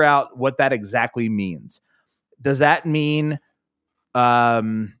figure out what that exactly means. Does that mean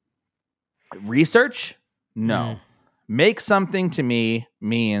research? No. Make something to me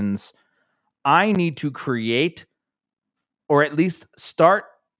means I need to create, or at least start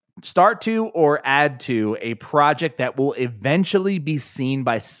to or add to a project that will eventually be seen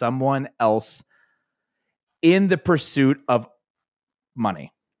by someone else in the pursuit of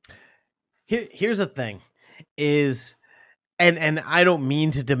money. Here's the thing is, and I don't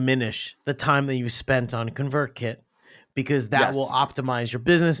mean to diminish the time that you spent on ConvertKit, because that will optimize your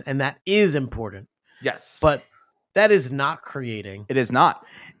business, and that is important. Yes. But that is not creating. It is not.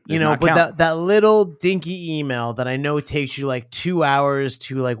 But that little dinky email that I know takes you like 2 hours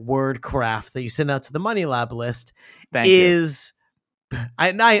to like word craft that you send out to the Money Lab list is,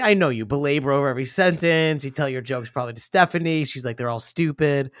 I know you belabor over every sentence. You tell your jokes probably to Stephanie. She's like, they're all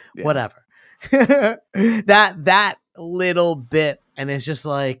stupid, whatever. that little bit. And it's just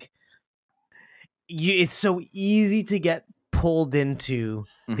like, it's so easy to get pulled into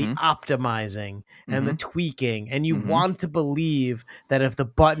the optimizing and the tweaking, and you want to believe that if the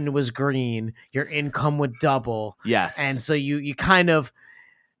button was green, your income would double. Yes. And so you kind of,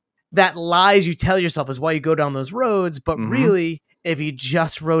 that lies you tell yourself is why you go down those roads. But really, if you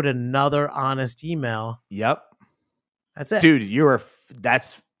just wrote another honest email, yep, that's it, dude. You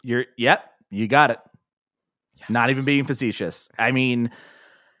got it. Yes. Not even being facetious. I mean,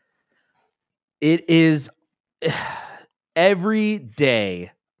 it is every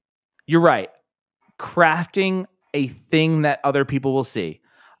day. You're right. Crafting a thing that other people will see.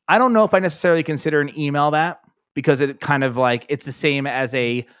 I don't know if I necessarily consider an email that, because it kind of like, it's the same as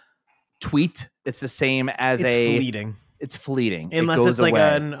a tweet. It's the same as fleeting. It's fleeting. Unless it's like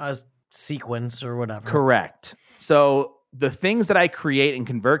a sequence or whatever. Correct. So the things that I create in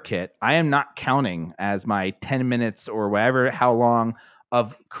ConvertKit, I am not counting as my 10 minutes or whatever, how long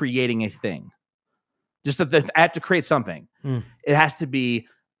of creating a thing. Just that I have to create something. It has to be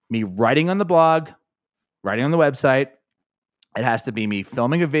me writing on the blog, writing on the website. It has to be me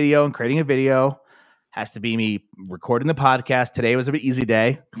filming a video and creating a video. Has to be me recording the podcast. Today was a bit easy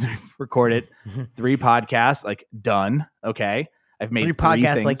day. Recorded 3 podcasts, like done. Okay. I've made 3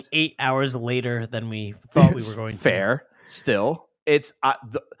 podcasts things. Like 8 hours later than we thought we were going to. Fair. Still, it's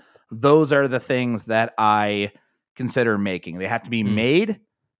those are the things that I consider making. They have to be made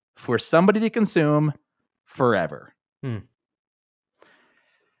for somebody to consume forever.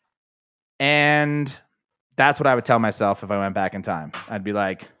 And that's what I would tell myself if I went back in time. I'd be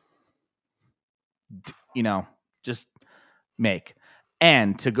like, just make.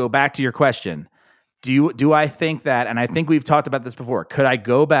 And to go back to your question, do I think that, and I think we've talked about this before, could I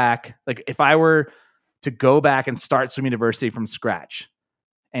go back, like if I were to go back and start Swim University from scratch,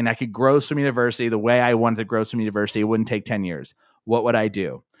 and I could grow Swim University the way I wanted to grow Swim University, it wouldn't take 10 years. What would I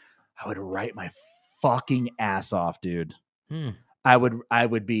do? I would write my fucking ass off, dude. I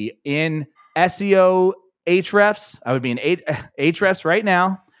would be in SEO Ahrefs. I would be in Ahrefs right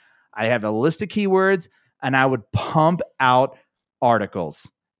now. I have a list of keywords, and I would pump out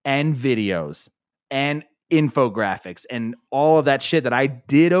articles and videos and infographics and all of that shit that I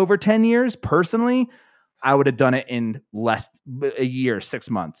did over 10 years personally. I would have done it in a year, 6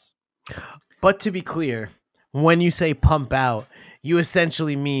 months. But to be clear, when you say pump out, you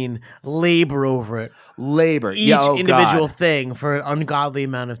essentially mean labor over it. Each individual thing for an ungodly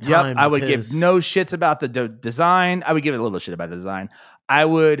amount of time. Yep, I would give no shits about the design. I would give it a little shit about the design. I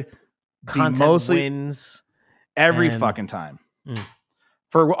would content be mostly wins every fucking time.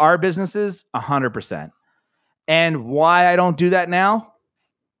 For our businesses, 100%. And why I don't do that now?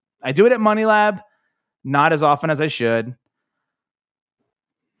 I do it at Money Lab, not as often as I should.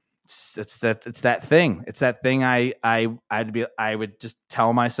 It's that thing. It's that thing I would just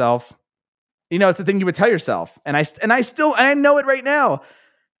tell myself. It's the thing you would tell yourself. And I know it right now.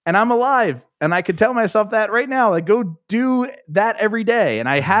 And I'm alive. And I could tell myself that right now. Like, go do that every day. And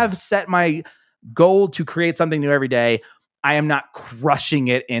I have set my goal to create something new every day. I am not crushing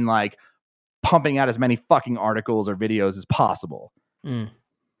it in like pumping out as many fucking articles or videos as possible.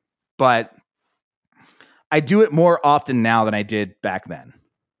 But I do it more often now than I did back then.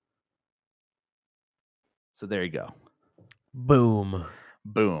 So there you go. Boom.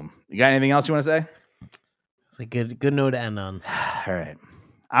 You got anything else you want to say? It's a good note to end on. All right.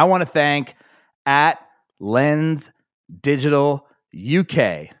 I want to thank at Lens Digital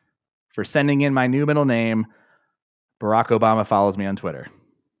UK for sending in my new middle name. Barack Obama follows me on Twitter.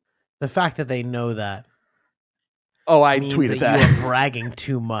 The fact that they know that. Oh, I tweeted that. You are bragging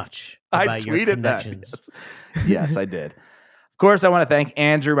too much about your connections. Yes, I did. Of course, I want to thank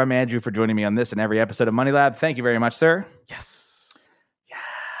Andrew, my man Andrew, for joining me on this and every episode of Money Lab. Thank you very much, sir. Yes. Yeah.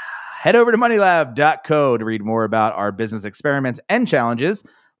 Head over to moneylab.co to read more about our business experiments and challenges,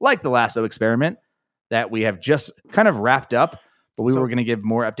 like the Lasso experiment that we have just kind of wrapped up, but we were going to give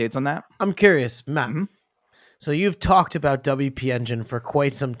more updates on that. I'm curious, Matt. Mm-hmm. So you've talked about WP Engine for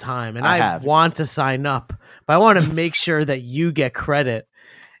quite some time, and I want to sign up, but I want to make sure that you get credit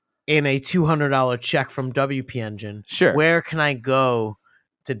in a $200 check from WP Engine. Sure. Where can I go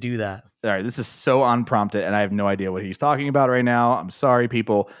to do that? All right, this is so unprompted, and I have no idea what he's talking about right now. I'm sorry,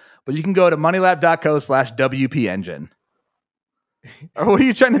 people, but you can go to moneylab.co/WP Engine. Or what are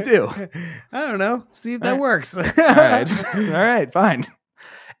you trying to do? I don't know. See if that works. All right, fine.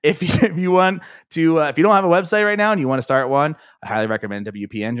 If you want to, if you don't have a website right now and you want to start one, I highly recommend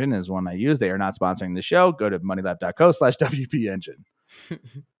WP Engine is one I use. They are not sponsoring the show. Go to moneylab.co/WP Engine.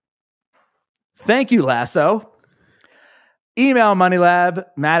 Thank you, Lasso. Email MoneyLab,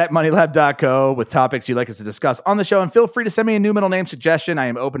 matt@moneylab.co with topics you'd like us to discuss on the show. And feel free to send me a new middle name suggestion. I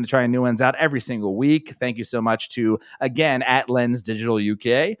am open to trying new ones out every single week. Thank you so much to, again, @Lens Digital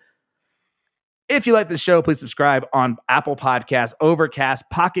UK. If you like this show, please subscribe on Apple Podcasts, Overcast,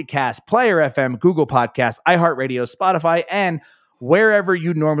 Pocket Cast, Player FM, Google Podcasts, iHeartRadio, Spotify, and wherever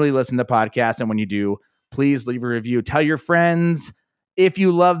you normally listen to podcasts. And when you do, please leave a review. Tell your friends, if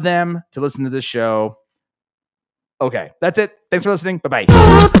you love them, to listen to this show. Okay, that's it. Thanks for listening. Bye-bye.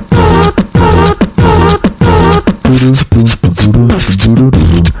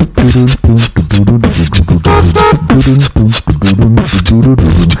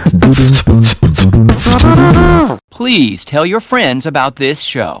 Please tell your friends about this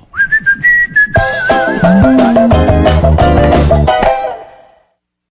show.